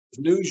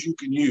news you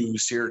can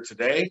use here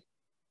today.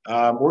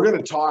 We're going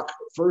to talk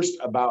first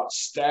about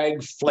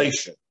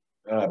stagflation.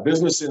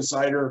 Business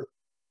Insider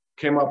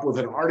came up with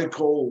an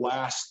article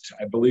last,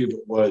 I believe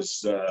it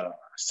was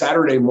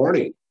Saturday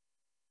morning.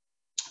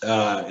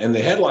 And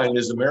the headline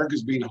is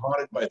America's being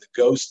haunted by the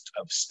ghost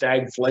of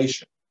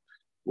stagflation,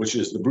 which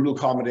is the brutal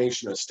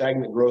combination of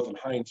stagnant growth and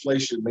high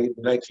inflation made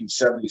the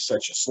 1970s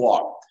such a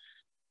slog.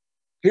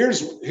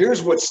 Here's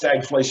what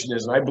stagflation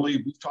is, and I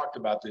believe we've talked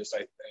about this.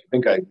 I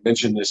think I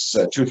mentioned this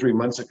 2 or 3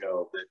 months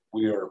ago, that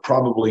we are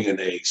probably in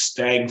a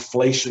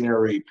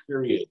stagflationary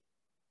period,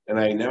 and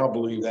I now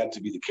believe that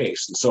to be the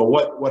case. And so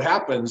what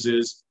happens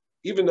is,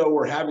 even though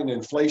we're having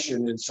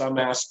inflation in some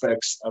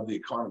aspects of the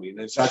economy, and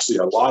it's actually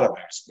a lot of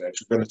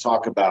aspects, we're going to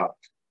talk about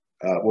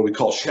what we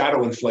call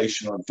shadow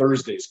inflation on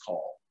Thursday's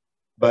call.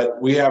 But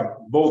we have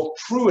both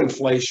true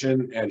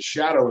inflation and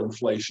shadow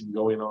inflation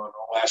going on in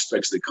all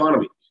aspects of the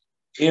economy.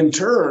 In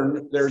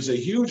turn, there's a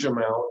huge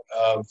amount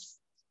of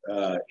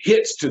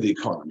hits to the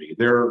economy.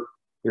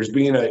 There's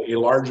been a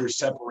larger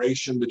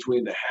separation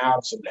between the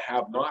haves and the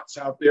have-nots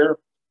out there.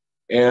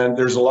 And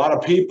there's a lot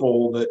of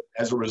people that,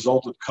 as a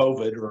result of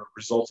COVID or a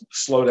result of the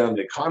slowdown in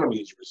the economy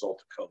as a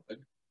result of COVID,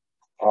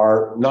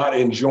 are not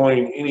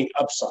enjoying any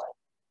upside.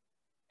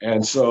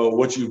 And so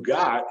what you've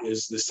got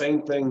is the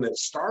same thing that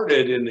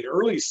started in the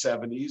early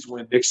 70s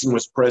when Nixon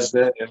was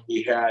president, and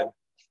we had,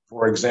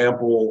 for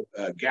example,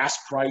 gas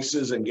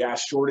prices and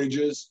gas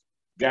shortages.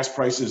 Gas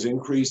prices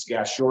increased,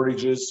 gas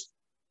shortages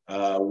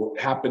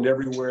happened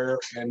everywhere.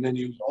 And then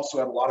you also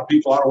had a lot of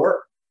people out of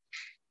work,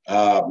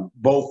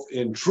 both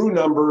in true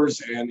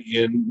numbers and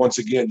in, once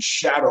again,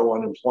 shadow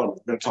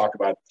unemployment. We're going to talk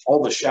about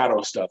all the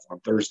shadow stuff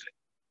on Thursday.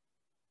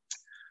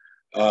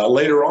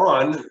 Later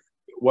on,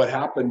 what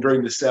happened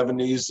during the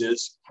 70s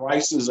is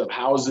prices of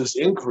houses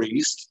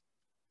increased,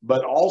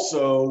 but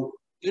also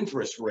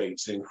interest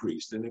rates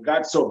increased. And it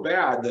got so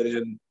bad that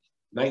in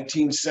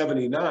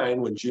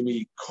 1979, when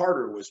Jimmy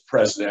Carter was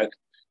president,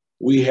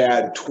 we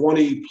had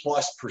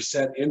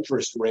 20+%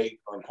 interest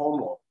rate on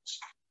home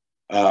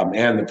loans.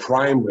 And the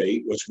prime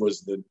rate, which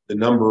was the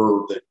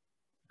number that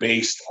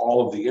based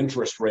all of the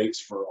interest rates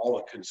for all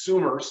the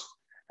consumers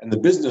and the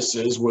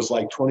businesses, was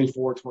like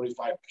 24, 25%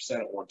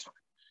 at one time.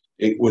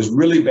 It was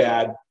really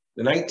bad.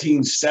 The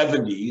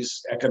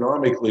 1970s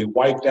economically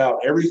wiped out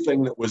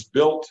everything that was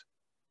built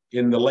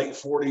in the late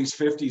 40s,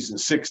 50s, and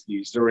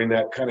 60s during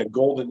that kind of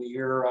golden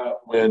era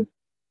when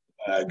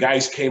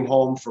guys came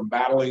home from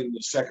battling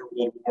the Second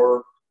World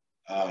War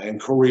in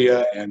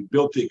Korea and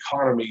built the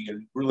economy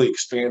and really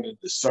expanded.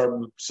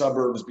 The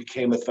suburbs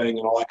became a thing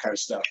and all that kind of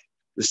stuff.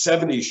 The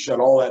 70s shut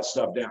all that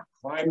stuff down.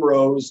 Crime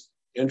rose,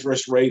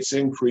 interest rates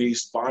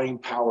increased, buying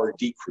power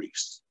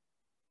decreased.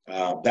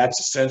 That's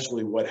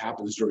essentially what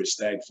happens during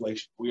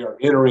stagflation. We are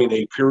entering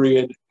a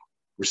period.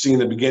 We're seeing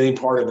the beginning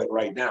part of it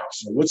right now.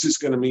 So what's this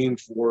going to mean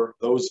for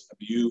those of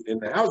you in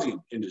the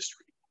housing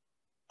industry?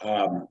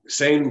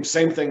 Same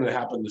thing that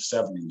happened in the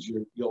 70s.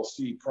 You'll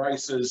see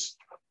prices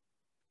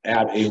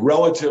at a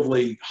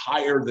relatively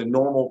higher than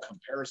normal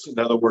comparison.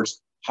 In other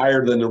words,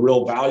 higher than the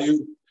real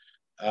value.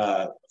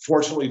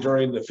 Fortunately,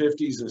 during the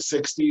 50s and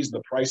 60s,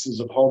 the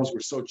prices of homes were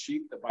so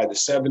cheap that by the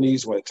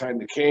 70s, by the time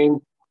they came,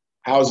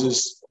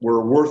 houses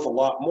were worth a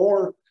lot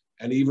more.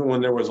 And even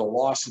when there was a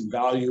loss in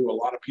value, a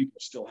lot of people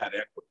still had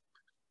equity.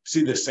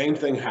 See the same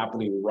thing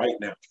happening right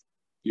now.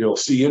 You'll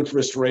see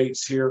interest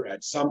rates here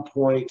at some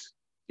point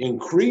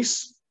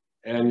increase,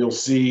 and you'll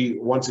see,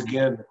 once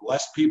again,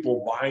 less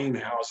people buying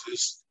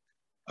houses.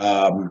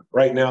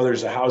 Right now,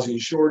 there's a housing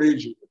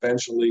shortage.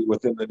 Eventually,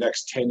 within the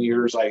next 10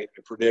 years, I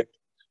predict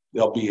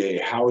there'll be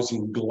a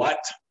housing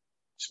glut,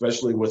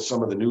 especially with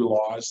some of the new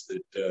laws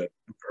that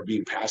are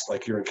being passed,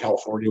 like here in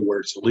California, where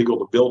it's illegal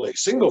to build a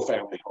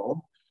single-family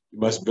home. You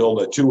must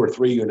build a 2 or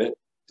 3 unit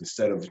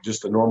instead of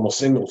just a normal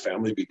single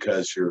family,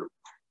 because you're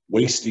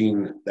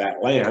wasting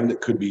that land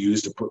that could be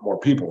used to put more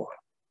people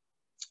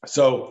on.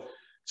 So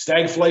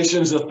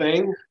stagflation is a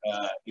thing.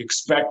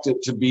 Expect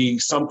it to be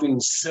something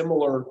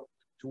similar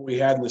to what we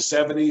had in the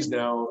 70s.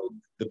 Now,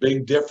 the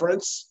big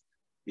difference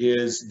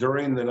is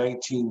during the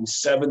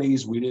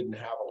 1970s, we didn't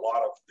have a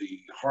lot of the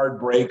hard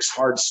brakes,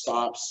 hard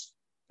stops,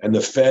 and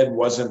the Fed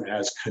wasn't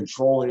as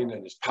controlling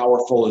and as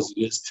powerful as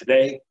it is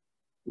today.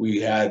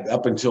 We had,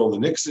 up until the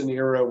Nixon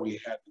era,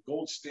 we had the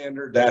gold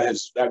standard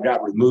that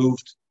got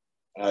removed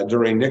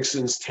during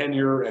Nixon's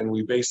tenure, and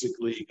we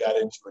basically got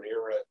into an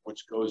era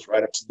which goes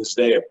right up to this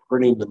day of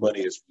printing the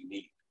money as we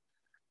need.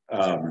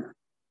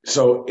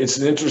 So it's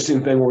an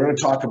interesting thing. We're going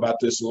to talk about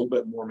this a little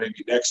bit more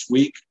maybe next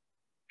week,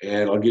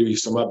 and I'll give you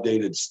some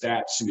updated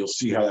stats so you'll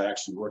see how that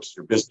actually works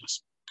in your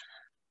business.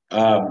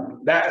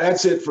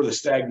 That's it for the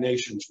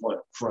stagnation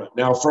front.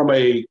 Now, from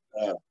a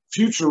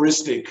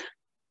futuristic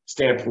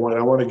standpoint,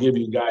 I want to give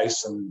you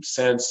guys some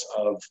sense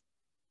of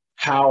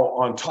how,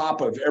 on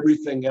top of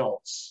everything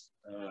else,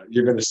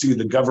 you're going to see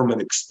the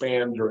government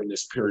expand during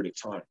this period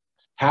of time.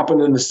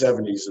 Happened in the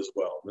 70s as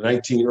well.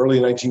 The early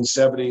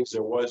 1970s,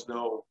 there was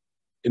no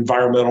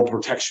Environmental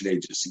Protection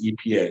Agency,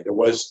 EPA. There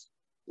was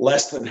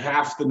less than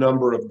half the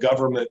number of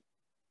government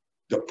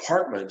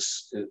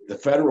departments at the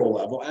federal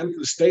level and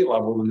the state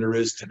level than there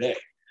is today.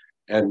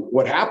 And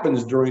what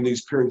happens during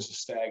these periods of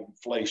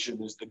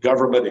stagflation is the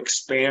government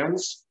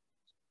expands.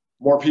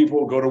 More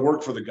people go to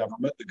work for the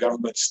government. The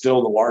government's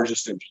still the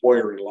largest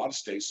employer in a lot of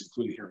states,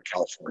 including here in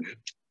California.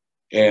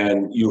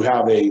 And you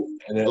have an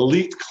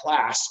elite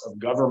class of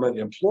government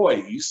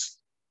employees,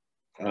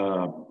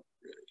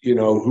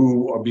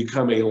 who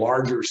become a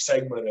larger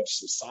segment of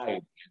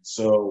society. And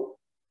so,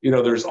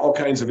 there's all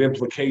kinds of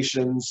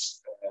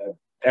implications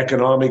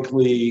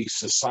economically,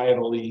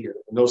 societally,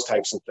 and those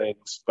types of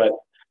things. But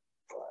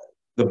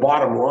the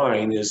bottom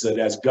line is that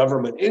as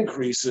government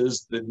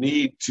increases, the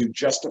need to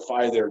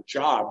justify their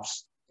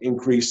jobs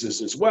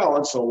increases as well.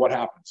 And so what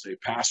happens? They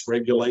pass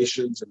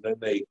regulations and then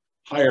they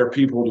hire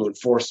people to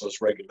enforce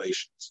those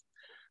regulations.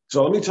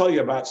 So let me tell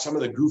you about some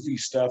of the goofy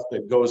stuff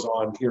that goes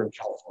on here in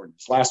California.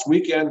 Last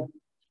weekend,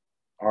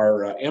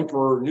 our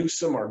Emperor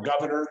Newsom, our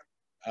governor,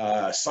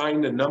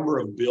 signed a number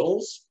of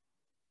bills.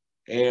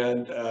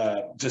 And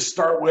to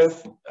start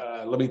with,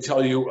 let me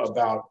tell you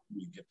about, let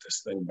me get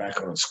this thing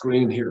back on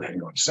screen here.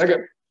 Hang on a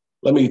second.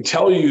 Let me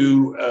tell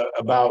you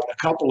about a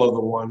couple of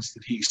the ones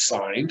that he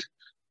signed.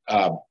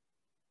 Hang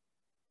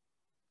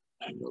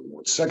on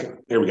one second.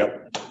 Here we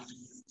go.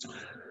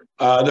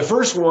 The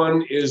first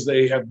one is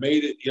they have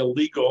made it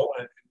illegal,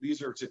 and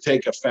these are to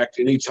take effect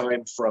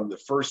anytime from the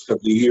first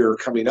of the year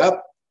coming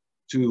up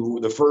to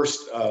the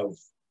 1st of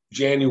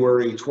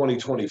January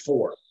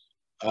 2024.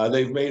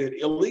 They've made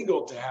it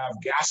illegal to have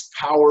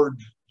gas-powered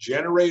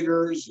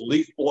generators,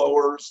 leaf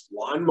blowers,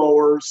 lawn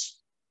mowers,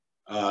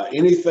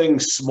 anything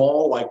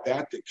small like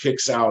that that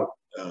kicks out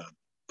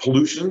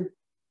pollution.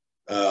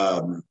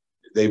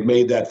 They've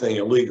made that thing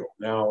illegal.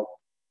 Now,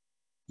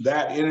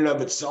 that in and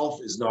of itself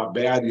is not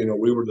bad.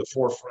 We were the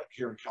forefront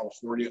here in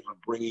California on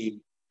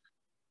bringing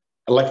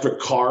electric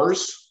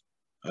cars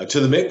to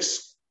the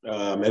mix.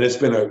 And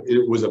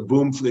it was a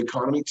boom for the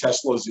economy.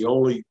 Tesla is the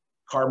only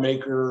car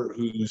maker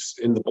who's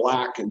in the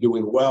black and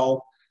doing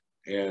well.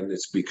 And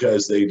it's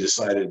because they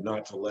decided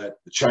not to let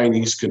the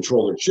Chinese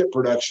control their chip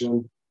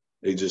production.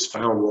 They just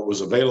found what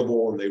was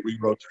available and they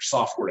rewrote their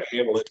software to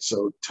handle it.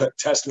 So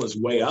Tesla's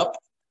way up.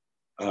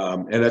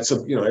 And that's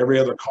every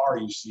other car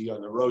you see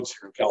on the roads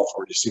here in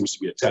California seems to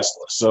be a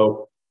Tesla.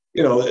 So,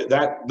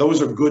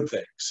 those are good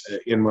things,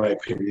 in my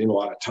opinion. A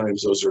lot of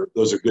times those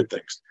are good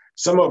things.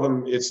 Some of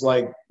them, it's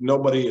like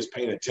nobody is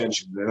paying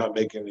attention. They're not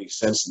making any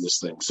sense in this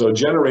thing. So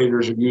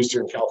generators are used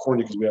here in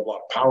California because we have a lot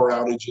of power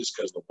outages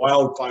because of the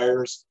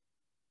wildfires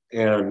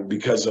and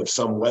because of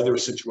some weather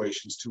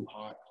situations, too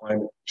hot,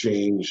 climate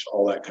change,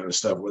 all that kind of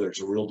stuff, whether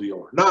it's a real deal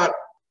or not.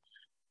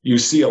 You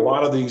see a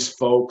lot of these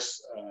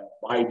folks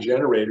buy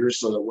generators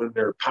so that when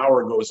their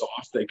power goes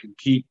off, they can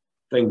keep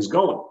things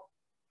going.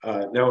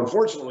 Now,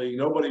 unfortunately,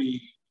 nobody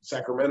in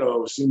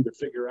Sacramento seemed to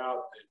figure out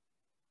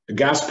that a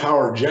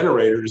gas-powered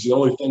generator is the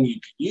only thing you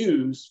can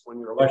use when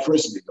your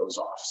electricity goes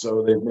off.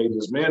 So they've made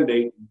this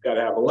mandate, you've got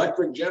to have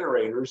electric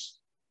generators,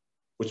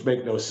 which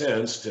make no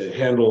sense, to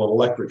handle an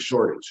electric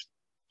shortage.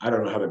 I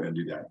don't know how they're going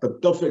to do that,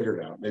 but they'll figure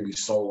it out, maybe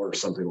solar or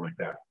something like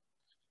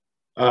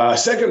that.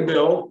 Second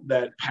bill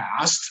that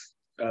passed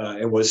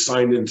and was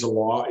signed into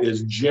law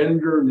is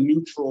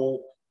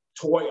gender-neutral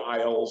toy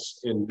aisles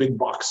in big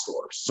box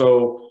stores.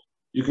 So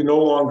you can no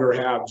longer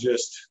have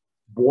just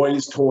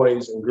boys'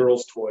 toys and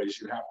girls' toys.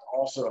 You have to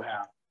also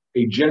have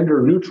a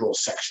gender-neutral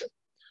section.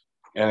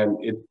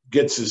 And it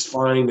gets as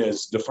fine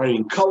as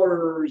defining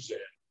colors and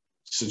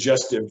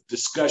suggestive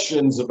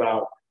discussions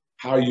about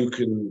how you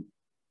can,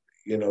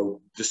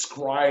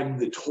 describe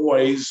the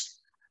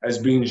toys as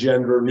being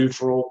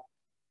gender-neutral.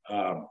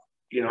 I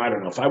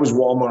don't know. If I was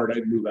Walmart,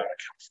 I'd move out of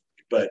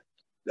California, but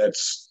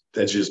that's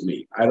just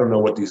me. I don't know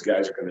what these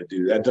guys are going to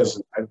do. That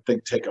doesn't, I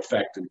think, take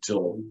effect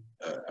until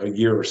a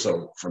year or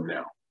so from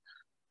now.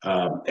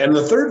 And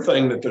the third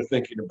thing that they're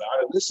thinking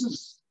about, and this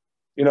is,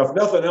 if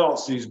nothing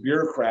else, these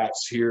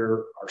bureaucrats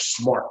here are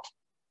smart.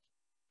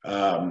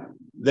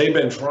 They've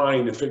been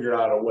trying to figure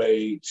out a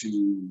way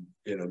to,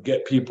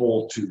 get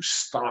people to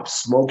stop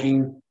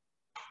smoking.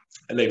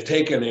 And they've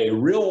taken a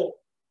real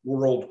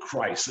world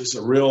crisis,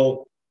 a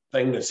real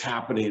thing that's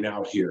happening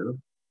out here.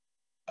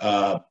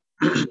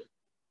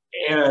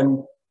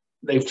 And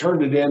they've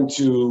turned it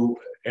into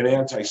an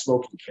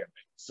anti-smoking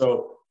campaign.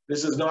 So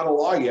this is not a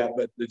law yet,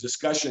 but the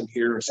discussion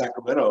here in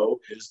Sacramento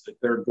is that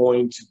they're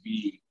going to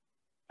be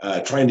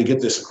trying to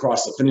get this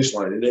across the finish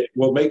line. And it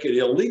will make it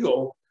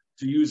illegal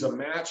to use a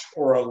match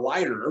or a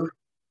lighter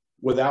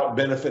without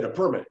benefit of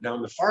permit. Now,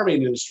 in the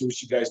farming industry,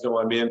 which you guys know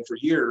I'm in for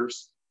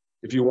years,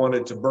 if you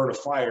wanted to burn a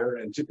fire,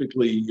 and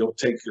typically you'll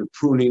take your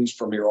prunings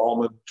from your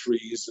almond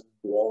trees and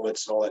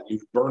walnuts and all that, you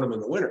burn them in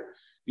the winter.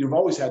 You've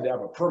always had to have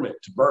a permit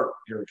to burn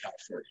here in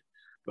California.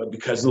 But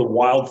because of the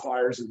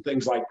wildfires and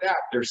things like that,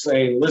 they're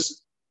saying, listen,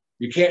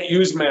 you can't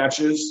use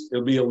matches.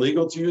 It'll be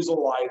illegal to use a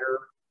lighter.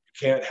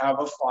 You can't have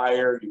a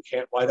fire. You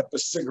can't light up a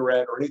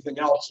cigarette or anything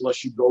else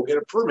unless you go get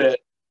a permit.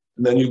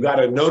 And then you've got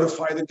to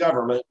notify the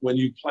government when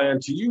you plan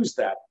to use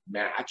that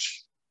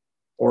match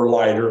or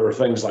lighter or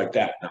things like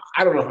that. Now,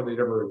 I don't know how they'd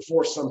ever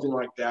enforce something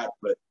like that,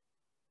 but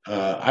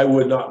I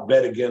would not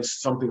bet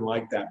against something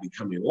like that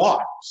becoming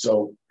law.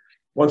 So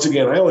once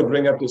again, I only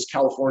bring up this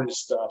California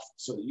stuff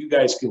so that you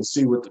guys can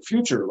see what the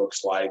future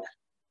looks like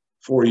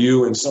for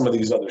you in some of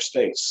these other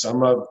states.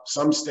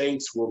 Some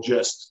states will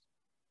just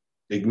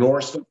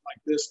ignore stuff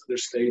like this. Other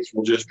states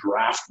will just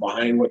draft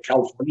behind what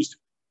California's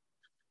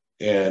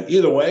doing. And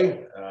either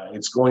way,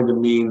 it's going to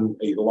mean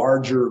a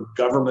larger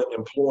government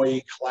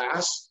employee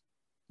class,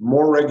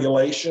 more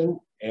regulation,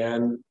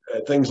 and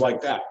things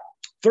like that.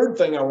 Third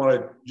thing I want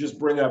to just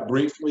bring up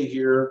briefly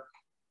here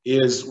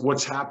is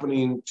what's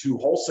happening to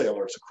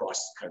wholesalers across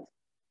the country.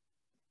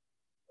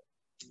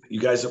 You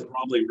guys have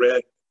probably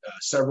read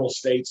several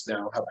states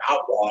now have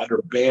outlawed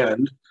or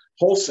banned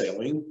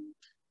wholesaling.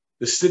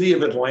 The city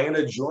of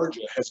Atlanta,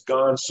 Georgia, has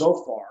gone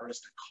so far as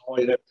to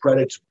calling it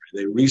predatory.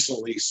 They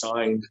recently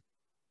signed,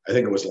 I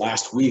think it was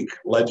last week,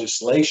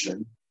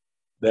 legislation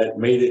that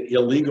made it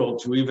illegal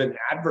to even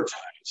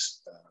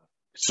advertise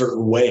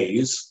certain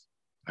ways.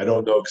 I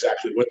don't know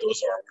exactly what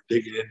those are. We're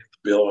digging into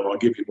the bill, and I'll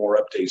give you more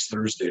updates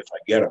Thursday if I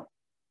get them.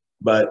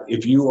 But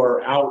if you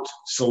are out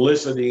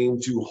soliciting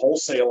to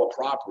wholesale a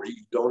property,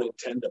 you don't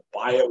intend to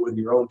buy it with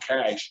your own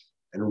cash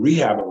and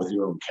rehab it with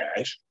your own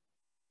cash,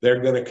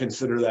 they're going to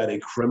consider that a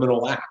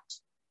criminal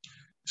act.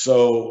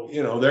 So,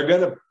 you know, they're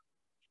going to,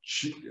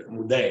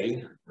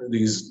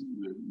 these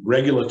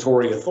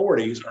regulatory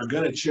authorities are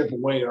going to chip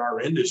away at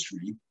our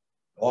industry.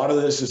 A lot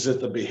of this is at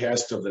the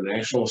behest of the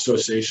National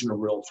Association of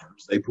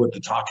Realtors. They put the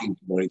talking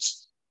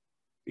points,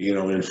 you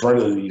know, in front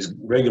of these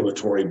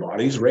regulatory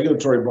bodies.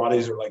 Regulatory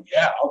bodies are like,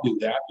 yeah, I'll do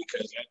that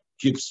because that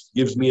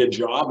gives me a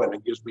job and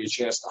it gives me a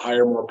chance to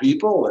hire more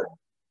people and,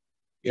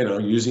 you know,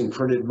 using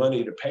printed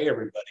money to pay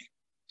everybody.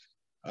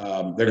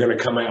 They're going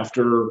to come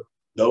after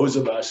those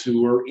of us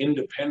who are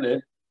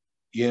independent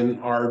in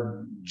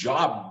our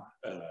job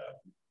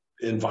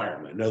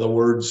environment. In other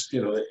words,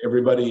 you know,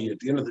 everybody at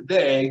the end of the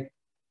day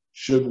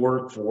should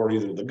work for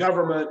either the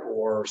government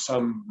or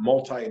some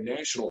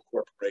multinational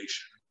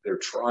corporation. They're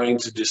trying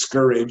to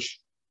discourage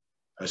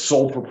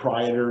sole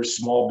proprietors,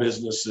 small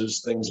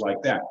businesses, things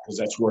like that, because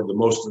that's where the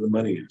most of the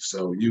money is.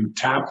 So you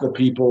tap the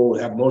people who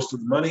have most of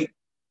the money,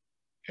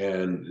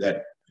 and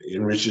that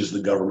enriches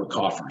the government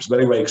coffers. But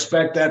anyway,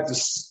 expect that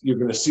you're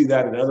going to see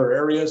that in other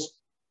areas.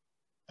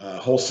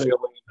 Wholesaling,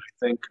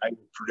 I think I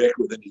would predict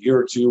within a year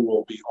or two,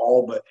 will be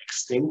all but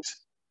extinct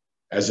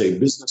as a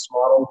business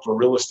model for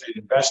real estate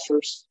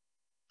investors.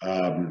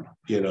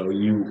 You know,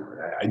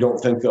 I don't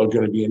think there's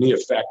going to be any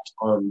effect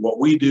on what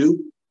we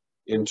do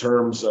in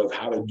terms of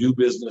how to do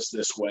business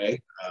this way,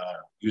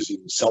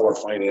 using seller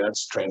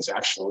finance,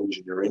 transactional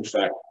engineering. In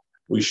fact,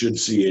 we should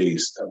see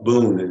a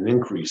boom and an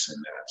increase in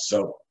that.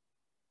 So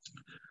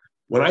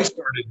when I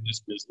started in this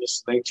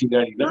business in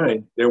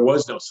 1999, there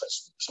was no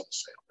such thing as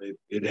wholesale.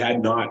 It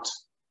had not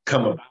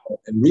come about.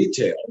 And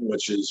retail,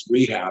 which is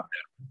rehab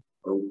now,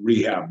 or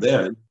rehab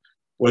then,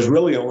 was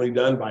really only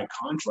done by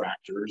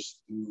contractors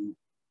who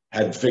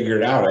had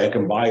figured out I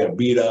can buy a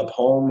beat up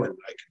home and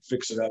I can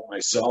fix it up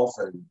myself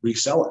and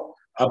resell it.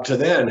 Up to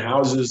then,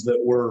 houses that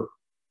were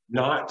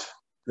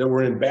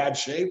in bad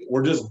shape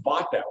were just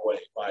bought that way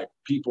by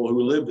people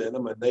who lived in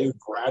them, and they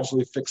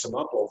gradually fix them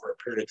up over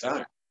a period of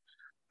time.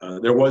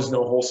 There was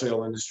no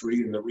wholesale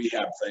industry, and the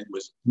rehab thing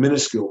was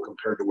minuscule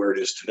compared to where it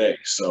is today.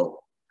 So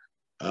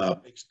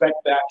expect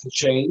that to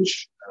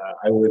change.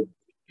 I would,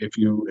 if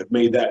you have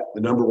made that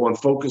the number one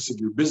focus of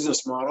your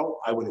business model,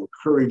 I would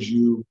encourage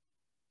you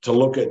to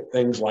look at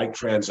things like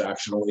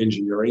transactional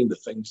engineering, the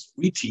things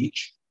we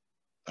teach,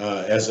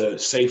 as a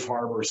safe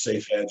harbor,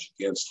 safe hedge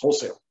against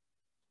wholesale.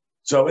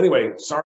 So anyway, sorry